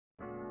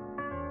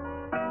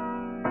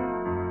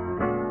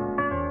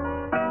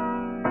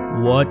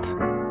What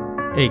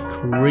a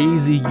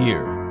crazy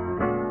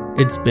year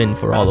it's been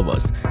for all of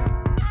us.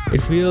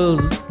 It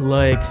feels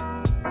like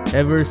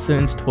ever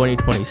since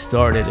 2020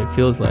 started, it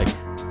feels like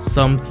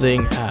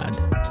something had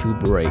to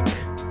break.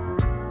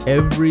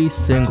 Every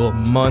single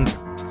month,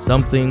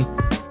 something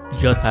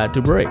just had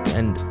to break,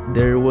 and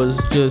there was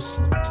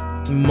just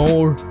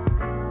more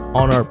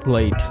on our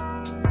plate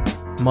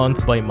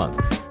month by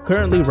month.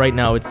 Currently, right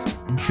now, it's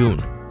June,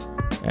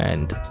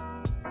 and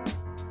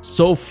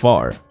so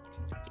far,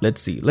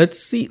 let's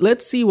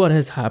see what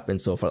has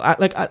happened so far.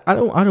 I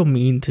don't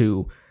mean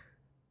to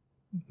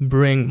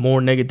bring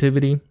more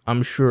negativity.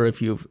 I'm sure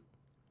if you've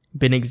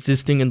been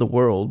existing in the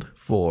world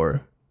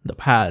for the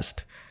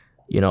past,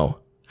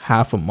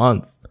 half a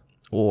month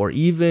or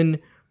even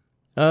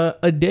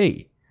a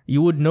day,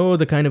 you would know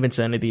the kind of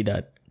insanity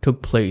that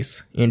took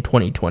place in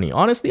 2020.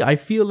 Honestly, I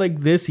feel like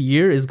this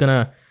year is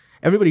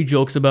everybody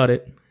jokes about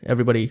it,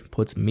 everybody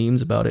puts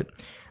memes about it,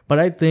 but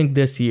I think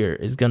this year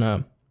is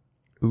gonna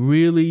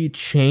really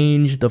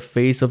change the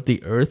face of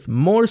the earth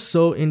more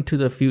so into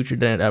the future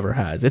than it ever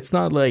has. It's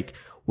not like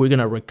we're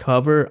gonna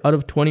recover out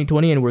of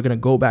 2020 and we're gonna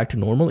go back to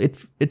normal.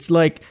 It's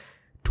like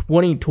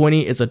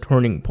 2020 is a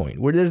turning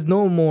point where there's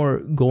no more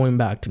going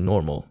back to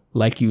normal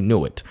like you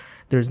knew it.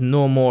 There's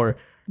no more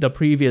the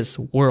previous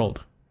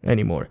world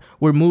anymore.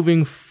 We're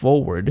moving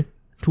forward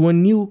to a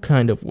new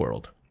kind of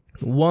world.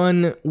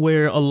 One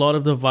where a lot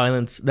of the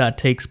violence that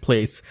takes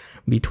place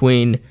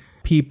between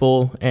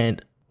people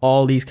and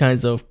all these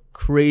kinds of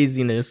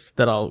craziness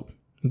that I'll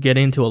get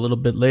into a little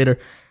bit later,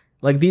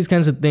 like these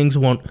kinds of things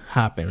won't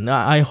happen.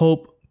 I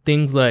hope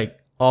things like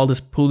all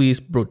this police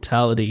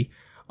brutality,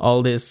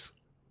 all this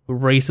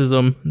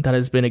racism that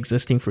has been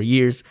existing for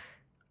years,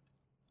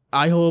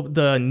 I hope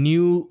the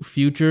new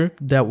future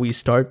that we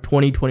start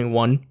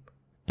 2021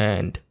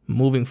 and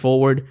moving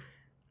forward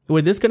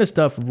with this kind of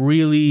stuff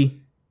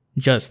really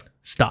just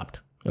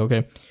stopped.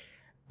 Okay.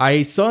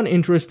 I saw an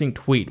interesting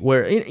tweet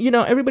where,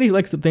 everybody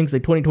likes to think that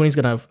 2020 is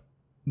going to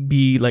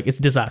be like, it's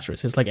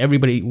disastrous. It's like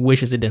everybody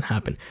wishes it didn't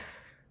happen.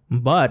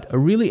 But a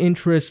really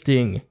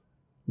interesting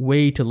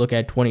way to look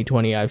at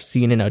 2020 I've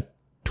seen in a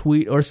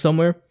tweet or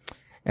somewhere,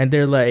 and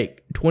they're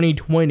like,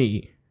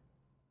 2020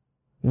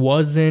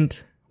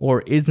 wasn't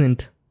or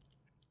isn't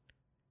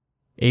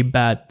a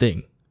bad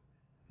thing,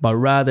 but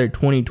rather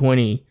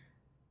 2020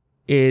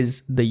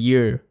 is the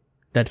year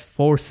that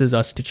forces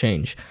us to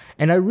change.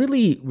 And I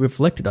really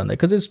reflected on that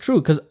because it's true,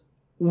 because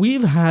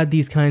we've had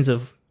these kinds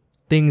of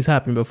things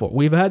happen before.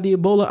 We've had the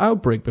Ebola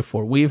outbreak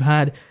before. We've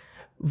had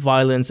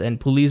violence and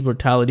police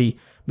brutality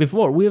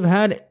before. We've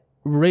had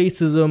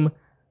racism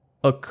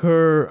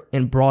occur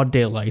in broad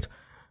daylight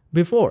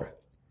before.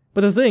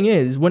 But the thing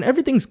is, when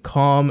everything's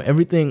calm,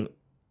 everything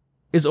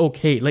is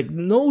okay. Like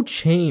no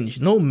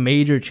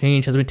major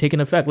change has been taken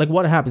effect. Like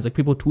what happens? Like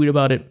people tweet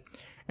about it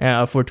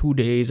for 2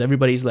 days.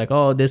 Everybody's like,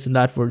 oh, this and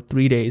that for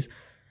 3 days.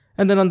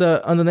 And then on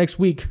the next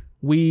week,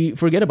 we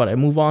forget about it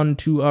and move on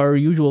to our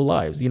usual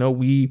lives.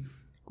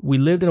 We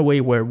lived in a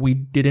way where we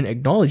didn't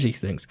acknowledge these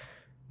things.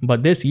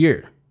 But this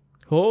year,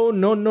 oh,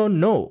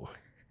 no.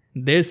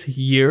 This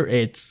year,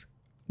 it's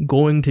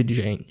going to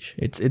change.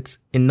 It's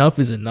enough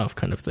is enough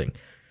kind of thing.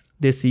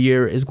 This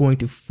year is going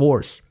to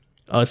force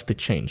us to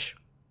change.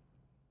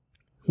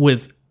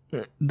 With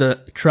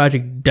the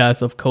tragic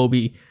death of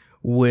Kobe,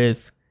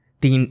 with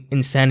the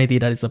insanity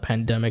that is a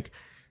pandemic,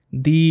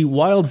 the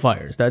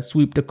wildfires that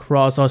swept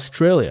across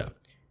Australia,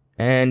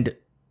 and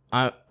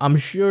I'm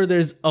sure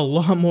there's a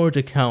lot more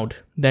to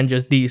count than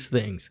just these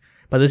things,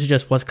 but this is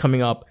just what's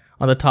coming up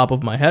on the top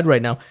of my head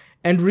right now.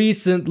 And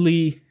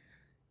recently,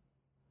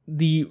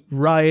 the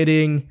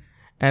rioting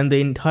and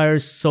the entire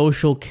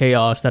social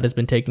chaos that has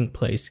been taking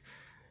place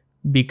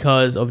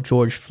because of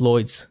George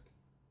Floyd's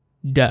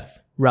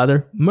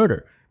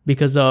murder,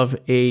 because of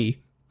a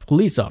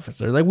police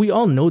officer. Like, we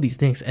all know these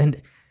things,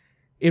 and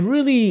it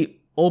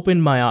really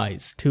opened my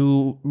eyes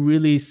to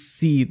really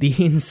see the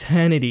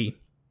insanity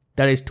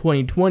that is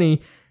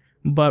 2020,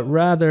 but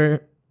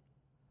rather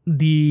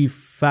the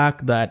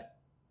fact that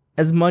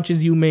as much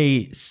as you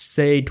may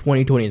say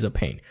 2020 is a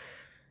pain,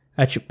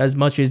 as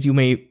much as you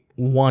may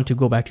want to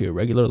go back to your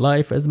regular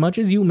life, as much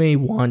as you may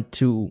want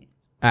to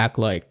act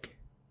like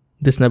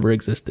this never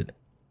existed,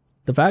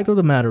 the fact of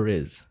the matter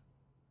is,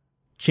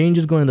 change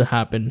is going to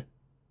happen,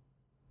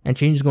 and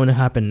change is going to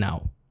happen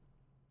now.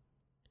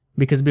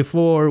 Because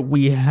before,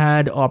 we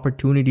had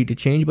opportunity to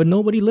change, but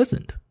nobody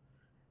listened.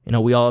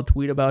 We all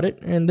tweet about it,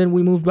 and then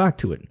we move back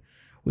to it.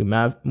 We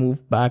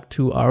move back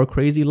to our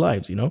crazy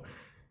lives,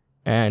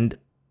 and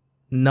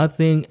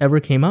nothing ever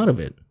came out of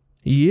it.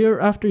 Year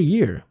after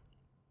year.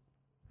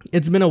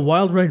 It's been a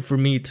wild ride for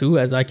me too,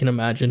 as I can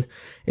imagine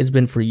it's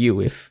been for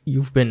you if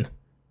you've been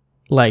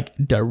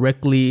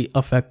directly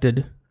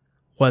affected,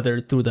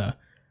 whether through the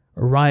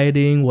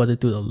rioting, whether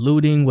through the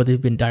looting, whether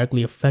you've been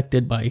directly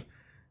affected by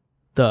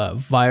the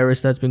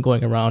virus that's been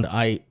going around.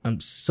 I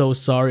am so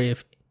sorry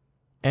if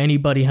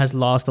anybody has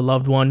lost a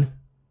loved one,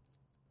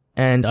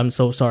 and I'm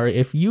so sorry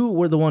if you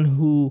were the one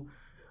who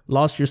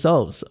lost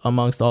yourselves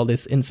amongst all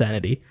this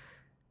insanity.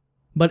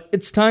 But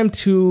it's time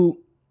to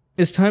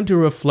it's time to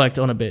reflect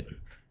on a bit.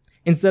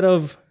 Instead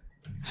of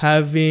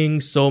having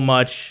so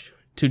much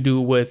to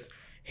do with,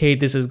 hey,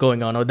 this is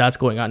going on or that's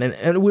going on.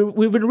 And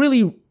we've been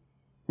really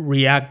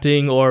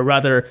reacting, or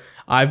rather,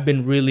 I've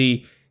been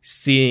really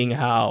seeing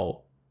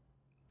how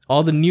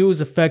all the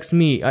news affects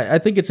me. I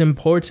think it's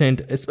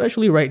important,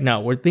 especially right now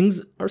where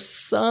things are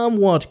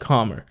somewhat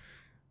calmer.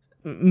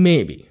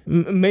 Maybe,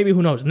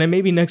 who knows? And then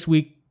maybe next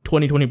week,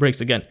 2020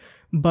 breaks again.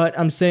 But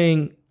I'm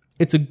saying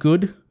it's a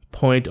good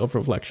point of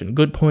reflection,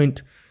 good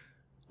point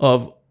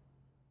of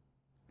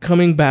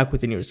coming back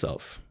within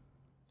yourself.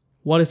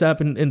 What has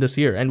happened in this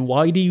year, and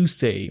why do you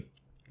say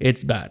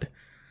it's bad?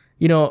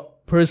 You know,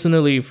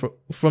 personally,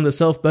 from the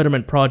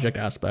self-betterment project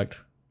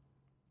aspect,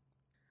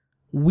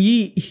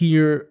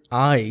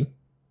 I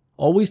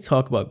always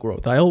talk about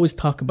growth. I always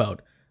talk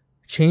about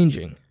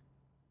changing.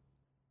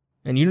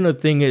 And you know, the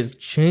thing is,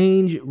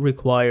 change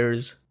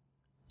requires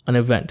an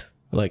event,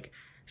 like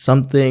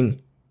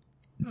something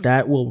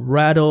that will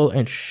rattle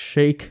and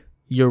shake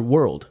your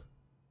world,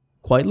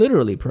 quite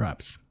literally,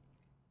 perhaps.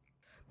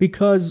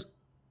 Because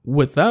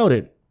without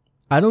it,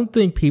 I don't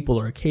think people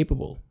are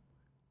capable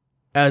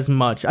as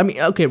much. I mean,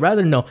 okay,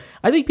 rather no.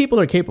 I think people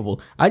are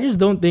capable. I just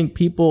don't think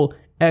people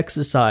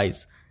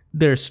exercise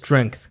their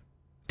strength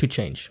to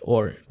change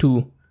or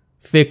to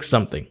fix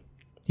something.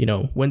 You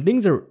know, when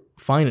things are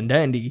fine and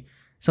dandy,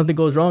 something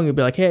goes wrong, you'll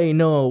be like, hey,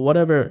 no,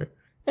 whatever.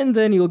 And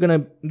then you're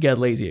gonna get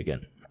lazy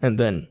again. And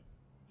then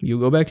you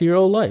go back to your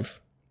old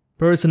life.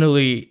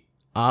 Personally,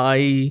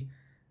 I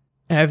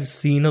have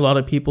seen a lot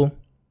of people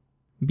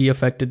be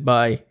affected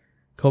by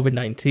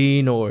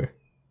COVID-19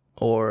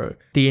 or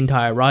the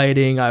entire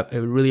rioting. It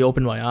really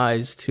opened my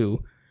eyes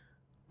to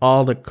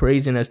all the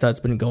craziness that's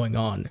been going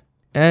on.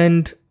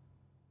 And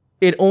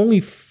it only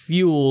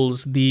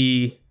fuels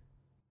the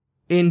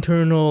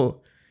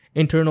internal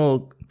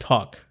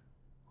talk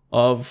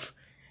of,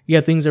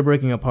 yeah, things are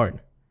breaking apart.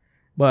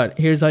 But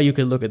here's how you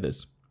could look at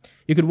this.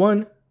 You could,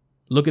 one,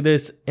 look at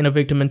this in a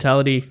victim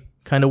mentality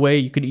kind of way.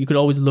 You could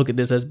always look at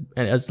this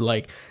as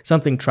like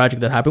something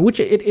tragic that happened, which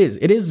it is.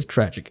 It is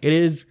tragic. It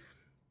is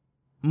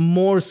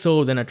more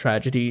so than a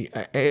tragedy.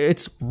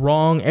 It's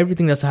wrong.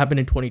 Everything that's happened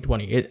in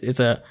 2020.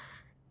 It's an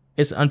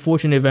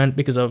unfortunate event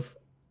because of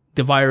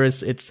the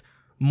virus. It's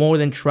more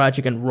than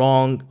tragic and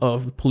wrong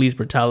of police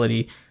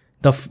brutality,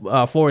 the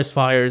forest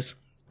fires.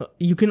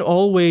 You can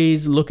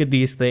always look at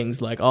these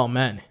things like, oh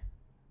man,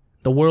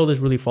 the world is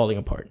really falling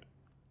apart.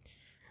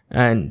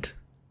 And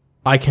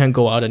I can't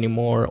go out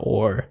anymore,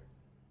 or,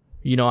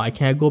 you know, I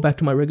can't go back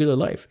to my regular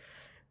life.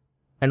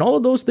 And all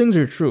of those things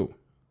are true.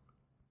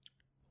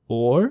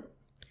 Or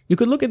you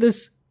could look at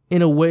this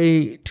in a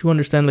way to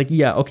understand, like,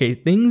 yeah, okay,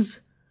 things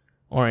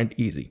aren't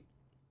easy.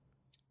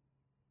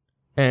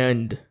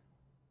 And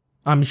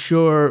I'm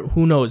sure,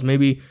 who knows,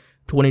 maybe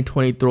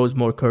 2020 throws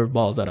more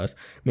curveballs at us.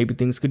 Maybe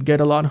things could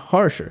get a lot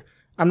harsher.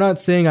 I'm not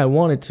saying I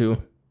want it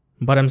to,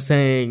 but I'm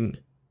saying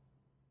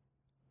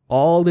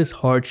all this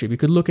hardship, you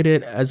could look at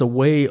it as a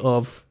way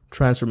of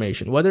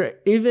transformation.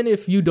 Even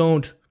if you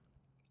don't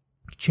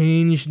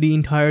change the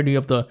entirety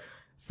of the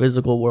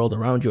physical world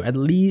around you, at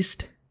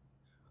least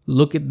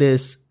look at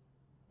this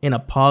in a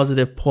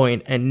positive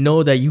point and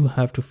know that you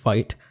have to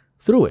fight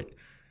through it.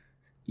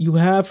 You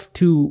have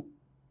to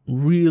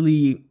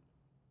really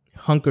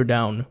hunker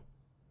down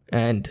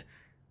and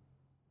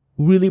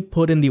really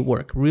put in the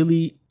work,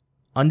 really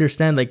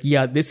understand, like,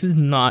 yeah, this is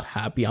not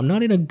happy. I'm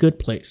not in a good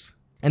place.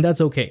 And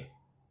that's okay.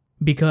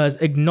 Because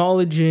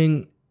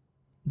acknowledging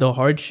the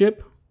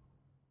hardship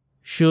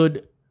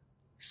should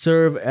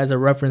serve as a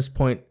reference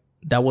point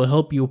that will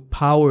help you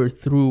power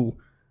through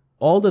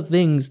all the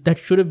things that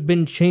should have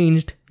been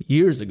changed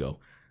years ago.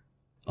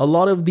 A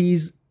lot of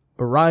these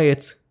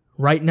riots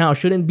right now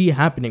shouldn't be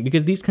happening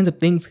because these kinds of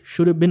things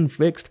should have been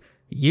fixed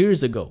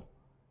years ago.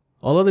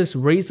 All of this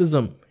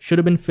racism should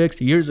have been fixed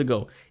years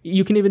ago.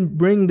 You can even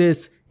bring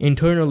this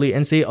internally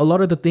and say a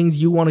lot of the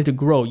things you wanted to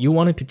grow, you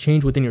wanted to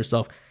change within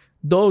yourself,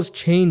 those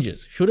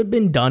changes should have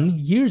been done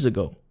years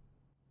ago.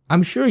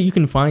 I'm sure you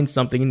can find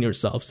something in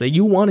yourself, say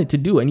you wanted to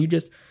do, and you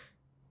just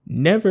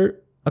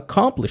never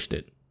accomplished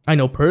it. I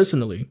know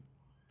personally,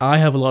 I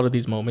have a lot of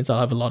these moments, I'll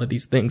have a lot of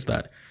these things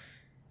that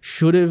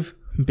should have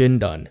been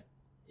done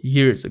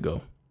years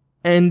ago.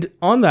 And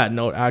on that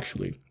note,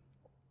 actually,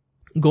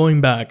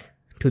 going back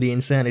to the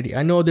insanity,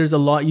 I know there's a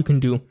lot you can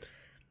do.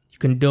 You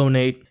can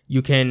donate,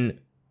 you can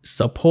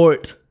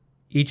support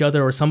each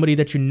other or somebody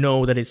that you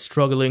know that is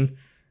struggling.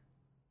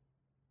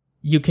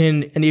 You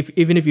can, and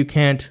even if you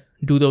can't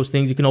do those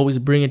things, you can always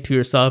bring it to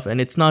yourself.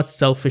 And it's not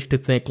selfish to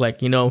think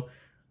like, you know,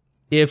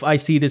 if I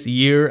see this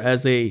year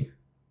as a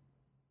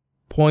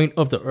point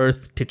of the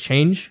earth to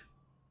change,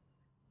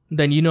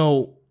 then you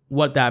know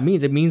what that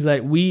means. It means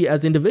that we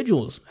as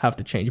individuals have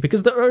to change,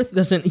 because the earth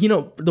doesn't, you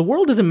know, the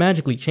world doesn't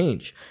magically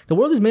change. The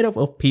world is made up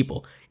of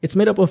people. It's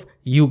made up of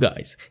you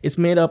guys. It's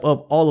made up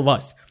of all of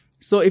us.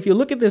 So if you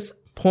look at this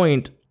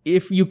point,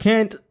 if you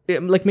can't,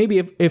 like maybe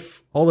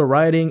if all the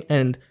rioting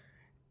and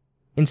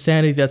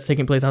insanity that's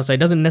taking place outside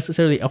doesn't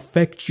necessarily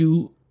affect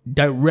you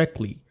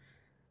directly,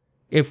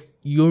 if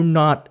you're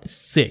not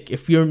sick,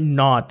 if you're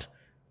not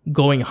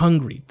going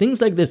hungry,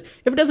 things like this,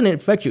 if it doesn't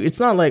affect you, it's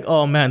not like,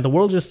 oh man, the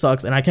world just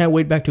sucks and I can't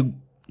wait back to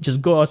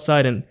just go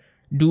outside and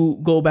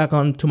go back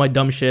on to my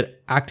dumb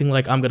shit, acting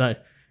like I'm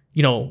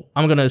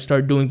gonna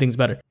start doing things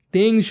better.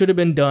 Things should have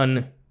been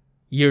done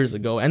years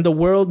ago, and the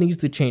world needs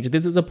to change.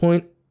 This is the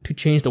point, to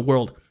change the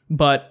world.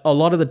 But a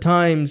lot of the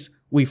times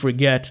we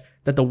forget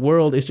that the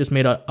world is just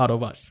made out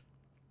of us.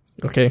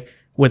 Okay?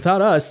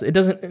 Without us,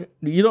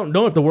 you don't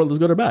know if the world is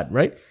good or bad,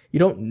 right?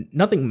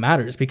 Nothing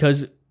matters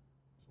because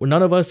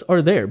none of us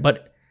are there.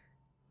 But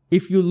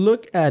if you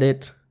look at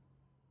it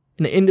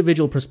in an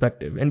individual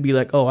perspective and be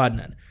like, oh,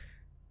 Adnan,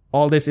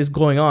 all this is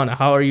going on.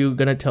 How are you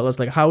going to tell us?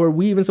 Like, how are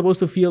we even supposed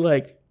to feel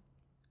like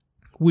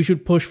we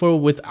should push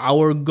forward with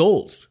our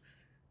goals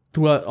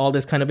throughout all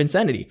this kind of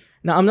insanity?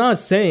 Now, I'm not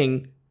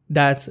saying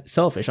that's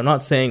selfish. I'm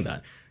not saying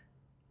that.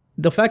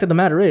 The fact of the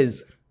matter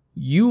is,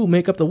 you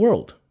make up the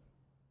world.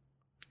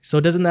 So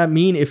doesn't that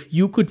mean if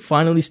you could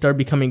finally start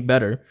becoming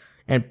better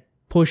and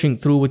pushing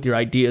through with your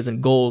ideas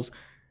and goals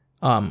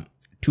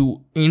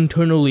to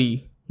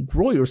internally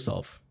grow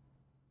yourself,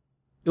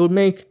 it would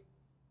make,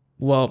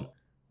 well,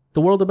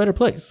 the world a better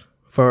place,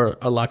 for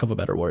a lack of a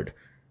better word.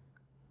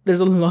 There's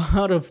a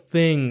lot of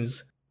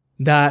things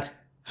that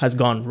has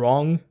gone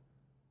wrong,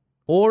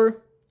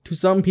 or to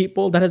some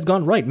people that has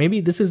gone right.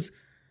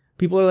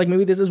 People are like,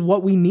 maybe this is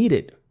what we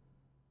needed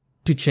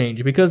to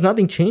change, because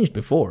nothing changed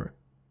before.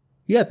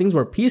 Yeah, things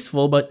were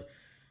peaceful, but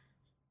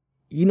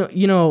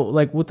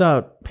like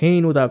without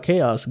pain, without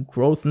chaos,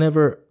 growth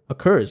never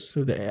occurs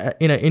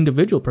in an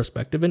individual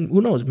perspective. And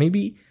who knows,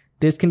 maybe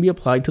this can be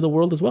applied to the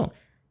world as well.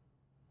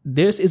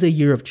 This is a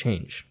year of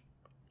change.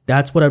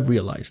 That's what I've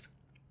realized.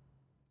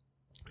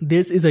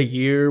 This is a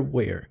year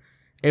where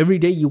every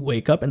day you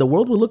wake up and the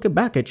world will look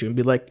back at you and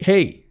be like,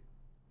 hey,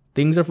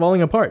 things are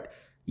falling apart.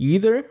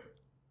 Either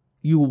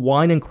you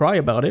whine and cry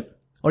about it,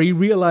 or you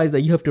realize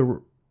that you have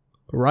to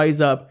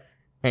rise up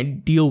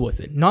and deal with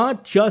it.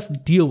 Not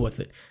just deal with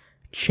it.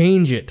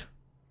 Change it.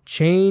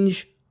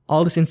 Change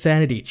all this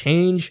insanity.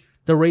 Change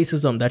the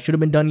racism that should have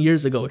been done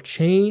years ago.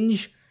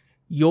 Change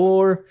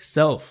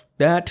yourself.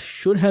 That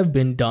should have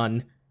been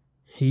done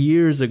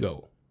years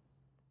ago.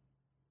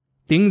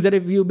 Things that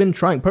you've been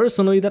trying,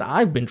 personally, that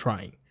I've been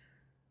trying,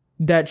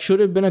 that should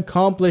have been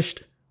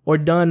accomplished or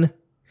done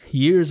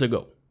years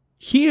ago.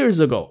 Years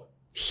ago.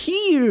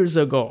 Years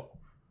ago.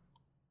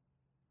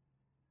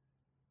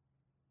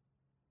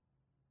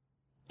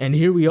 And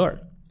here we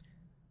are.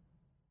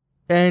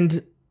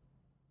 And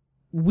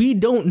we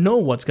don't know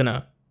what's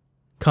gonna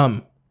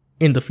come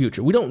in the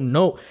future. We don't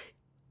know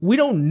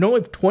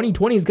if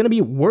 2020 is gonna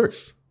be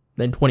worse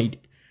than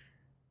 2020.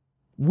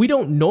 We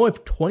don't know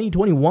if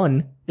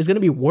 2021 is gonna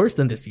be worse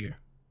than this year.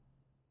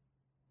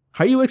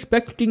 How are you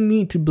expecting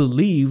me to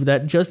believe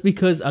that just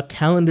because a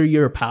calendar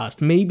year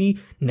passed, maybe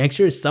next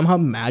year is somehow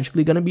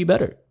magically gonna be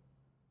better?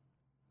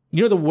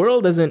 The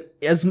world doesn't,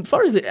 as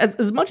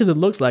much as it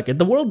looks like it,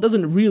 the world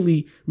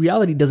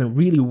reality doesn't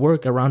really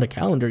work around a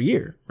calendar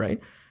year,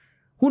 right?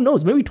 Who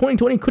knows? Maybe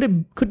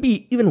 2020 could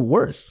be even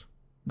worse.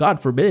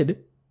 God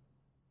forbid.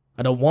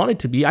 I don't want it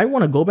to be. I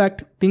want to go back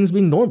to things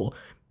being normal.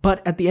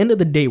 But at the end of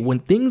the day,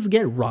 when things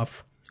get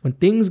rough, when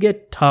things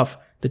get tough,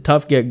 the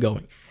tough get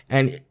going.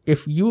 And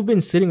if you've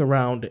been sitting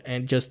around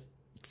and just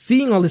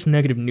seeing all this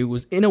negative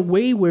news in a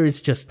way where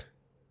it's just,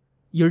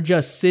 you're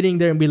just sitting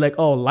there and be like,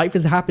 oh, life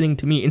is happening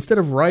to me, instead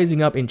of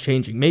rising up and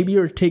changing. Maybe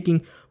you're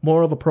taking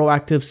more of a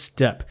proactive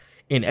step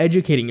in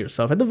educating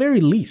yourself, at the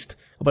very least,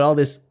 about all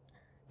this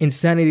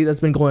insanity that's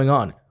been going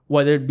on.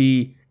 Whether it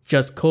be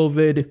just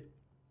COVID,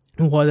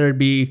 whether it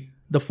be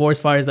the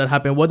forest fires that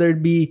happen, whether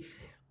it be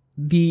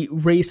the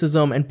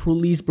racism and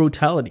police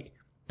brutality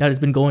that has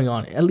been going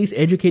on. At least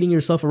educating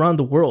yourself around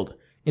the world,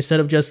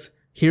 instead of just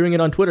hearing it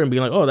on Twitter and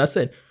being like, oh, that's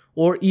it.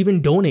 Or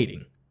even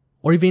donating.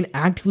 Or even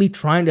actively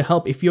trying to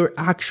help if you're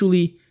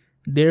actually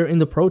there in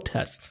the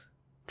protest,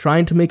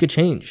 trying to make a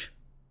change.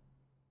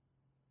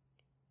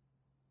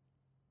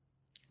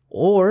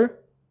 Or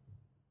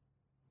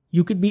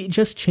you could be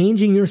just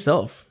changing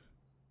yourself.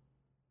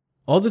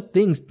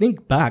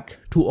 Think back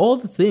to all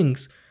the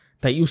things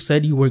that you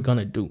said you were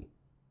gonna do.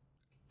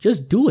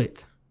 Just do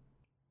it.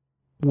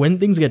 When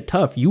things get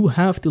tough, you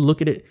have to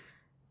look at it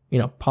in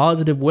a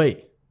positive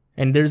way.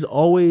 And there's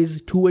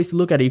always two ways to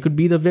look at it. You could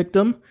be the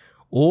victim,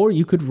 or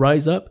you could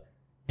rise up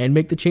and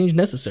make the change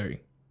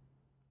necessary.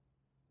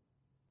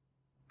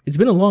 It's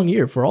been a long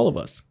year for all of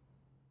us.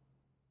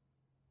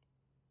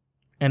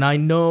 And I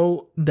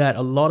know that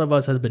a lot of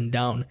us has been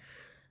down.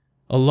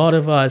 A lot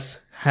of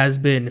us has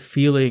been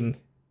feeling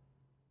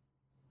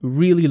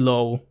really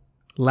low,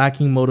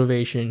 lacking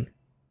motivation.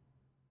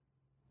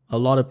 A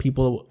lot of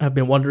people have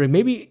been wondering,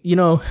 maybe,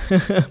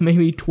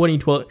 maybe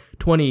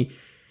 2020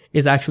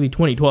 is actually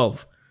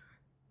 2012.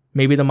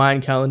 Maybe the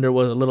Mayan calendar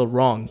was a little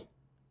wrong.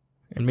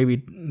 And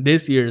maybe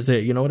this year is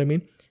it, you know what I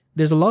mean?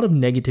 There's a lot of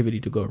negativity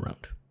to go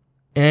around.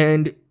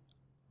 And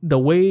the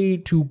way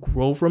to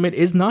grow from it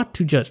is not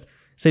to just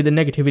say the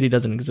negativity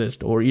doesn't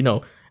exist, or,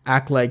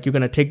 act like you're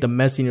going to take the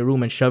mess in your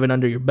room and shove it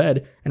under your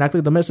bed and act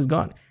like the mess is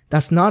gone.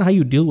 That's not how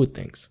you deal with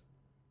things.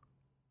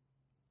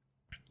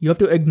 You have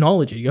to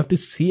acknowledge it. You have to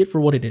see it for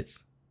what it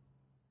is.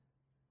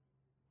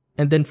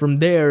 And then from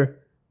there,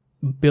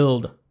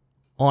 build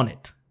on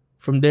it.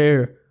 From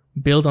there,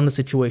 build on the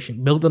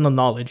situation, build on the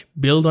knowledge,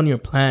 build on your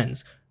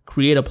plans,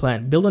 create a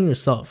plan, build on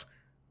yourself,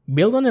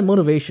 build on a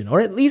motivation,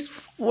 or at least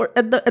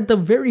at the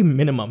very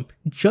minimum,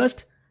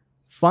 just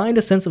find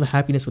a sense of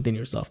happiness within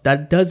yourself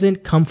that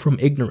doesn't come from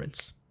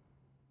ignorance.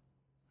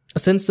 A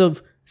sense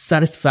of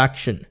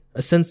satisfaction,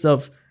 a sense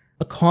of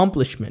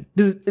accomplishment.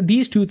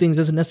 These two things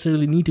doesn't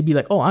necessarily need to be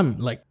like, oh, I'm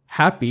like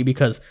happy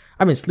because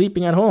I've been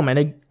sleeping at home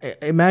and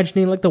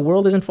imagining like the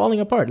world isn't falling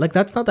apart. Like,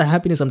 that's not the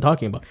happiness I'm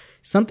talking about.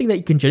 Something that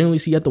you can genuinely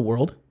see at the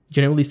world,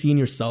 genuinely see in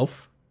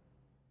yourself,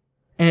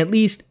 and at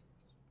least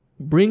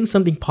bring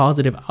something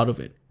positive out of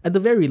it. At the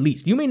very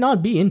least, you may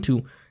not be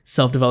into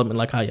self-development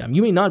like I am.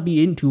 You may not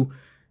be into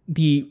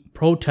the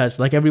protests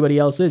like everybody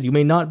else is. You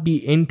may not be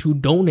into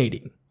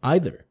donating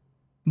either.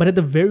 But at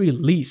the very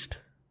least,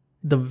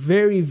 the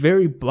very,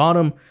 very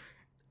bottom,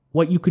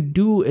 what you could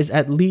do is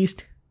at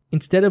least,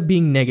 instead of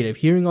being negative,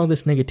 hearing all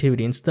this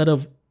negativity, instead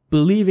of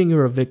believing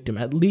you're a victim,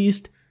 at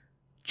least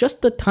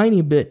just a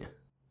tiny bit.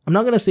 I'm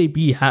not going to say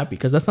be happy,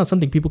 because that's not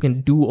something people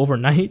can do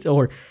overnight,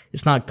 or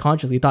it's not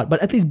consciously thought,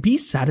 but at least be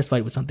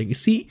satisfied with something. You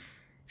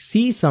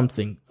see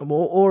something,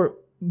 or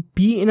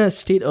be in a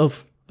state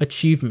of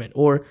achievement,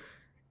 or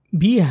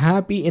be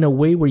happy in a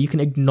way where you can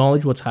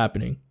acknowledge what's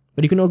happening,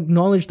 but you can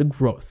acknowledge the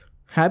growth.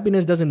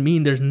 Happiness doesn't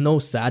mean there's no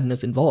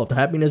sadness involved.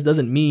 Happiness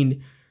doesn't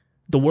mean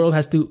the world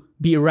has to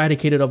be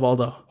eradicated of all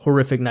the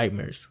horrific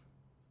nightmares.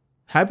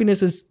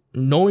 Happiness is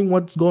knowing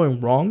what's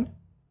going wrong,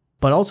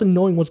 but also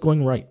knowing what's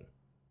going right.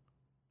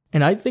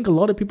 And I think a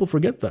lot of people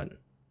forget that.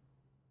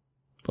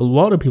 A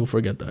lot of people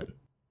forget that.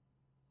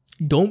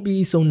 Don't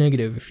be so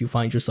negative if you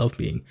find yourself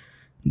being.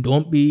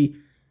 Don't be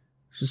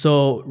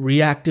so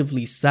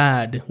reactively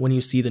sad when you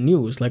see the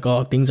news. Like,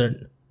 oh, things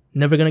are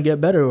never going to get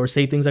better. Or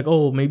say things like,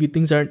 oh, maybe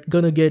things aren't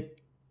going to get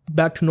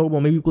back to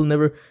normal. Maybe we'll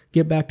never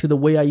get back to the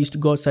way I used to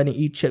go outside and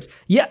eat chips.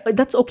 Yeah,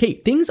 that's okay.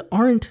 Things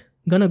aren't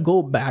going to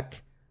go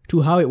back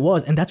to how it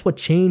was. And that's what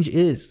change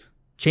is.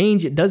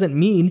 Change, it doesn't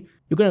mean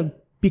you're going to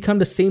become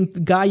the same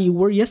guy you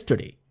were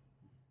yesterday.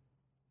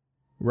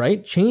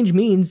 Right? Change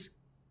means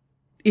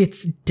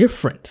it's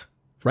different.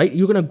 Right?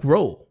 You're going to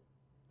grow.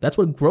 That's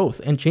what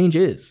growth and change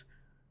is.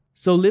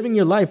 So living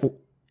your life,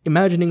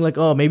 imagining like,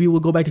 oh, maybe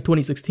we'll go back to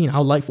 2016,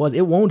 how life was.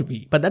 It won't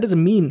be. But that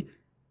doesn't mean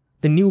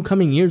the new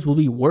coming years will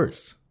be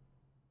worse.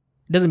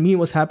 It doesn't mean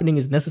what's happening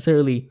is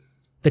necessarily,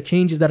 the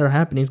changes that are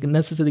happening is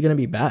necessarily going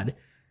to be bad.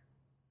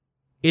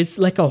 It's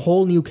like a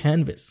whole new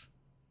canvas.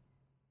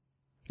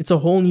 It's a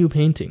whole new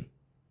painting.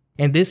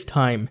 And this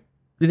time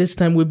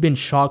we've been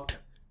shocked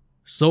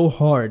so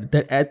hard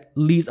that at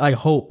least I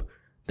hope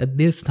that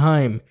this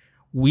time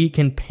we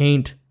can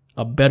paint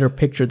a better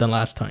picture than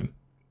last time.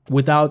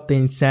 Without the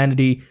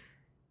insanity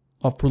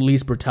of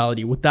police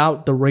brutality,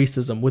 without the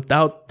racism,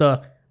 without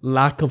the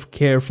lack of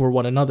care for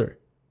one another.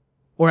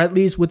 Or at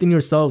least within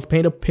yourselves,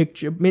 paint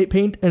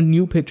a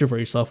new picture for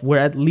yourself where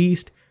at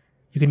least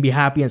you can be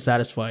happy and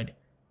satisfied.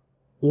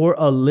 Or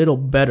a little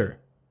better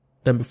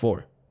than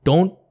before.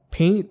 Don't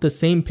paint the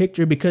same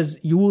picture, because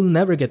you will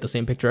never get the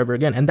same picture ever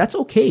again. And that's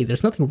okay.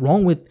 There's nothing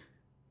wrong with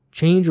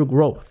change or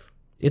growth.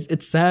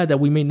 It's sad that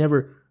we may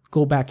never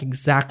go back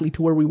exactly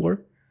to where we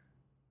were.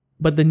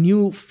 But the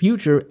new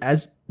future,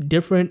 as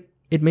different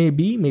it may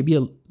be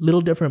a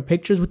little different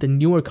pictures with a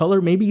newer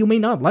color. Maybe you may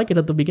not like it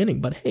at the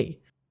beginning, but hey,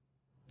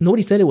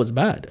 nobody said it was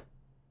bad.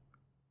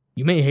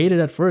 You may hate it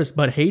at first,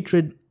 but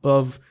hatred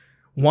of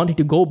wanting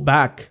to go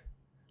back,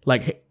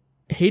 like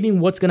hating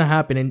what's going to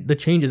happen and the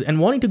changes and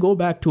wanting to go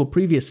back to a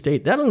previous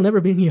state, that'll never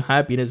bring you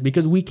happiness,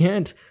 because we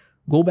can't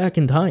go back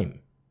in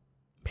time.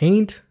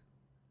 Paint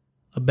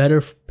a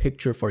better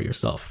picture for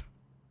yourself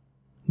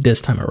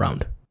this time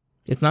around.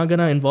 It's not going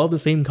to involve the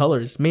same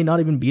colors. It may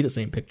not even be the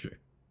same picture.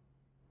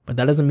 But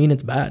that doesn't mean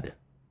it's bad.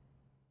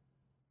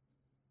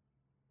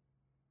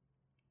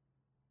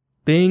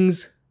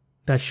 Things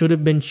that should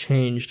have been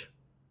changed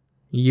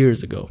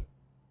years ago.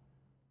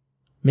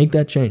 Make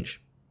that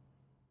change.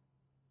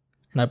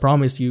 And I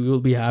promise you, you'll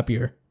be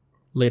happier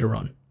later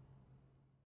on.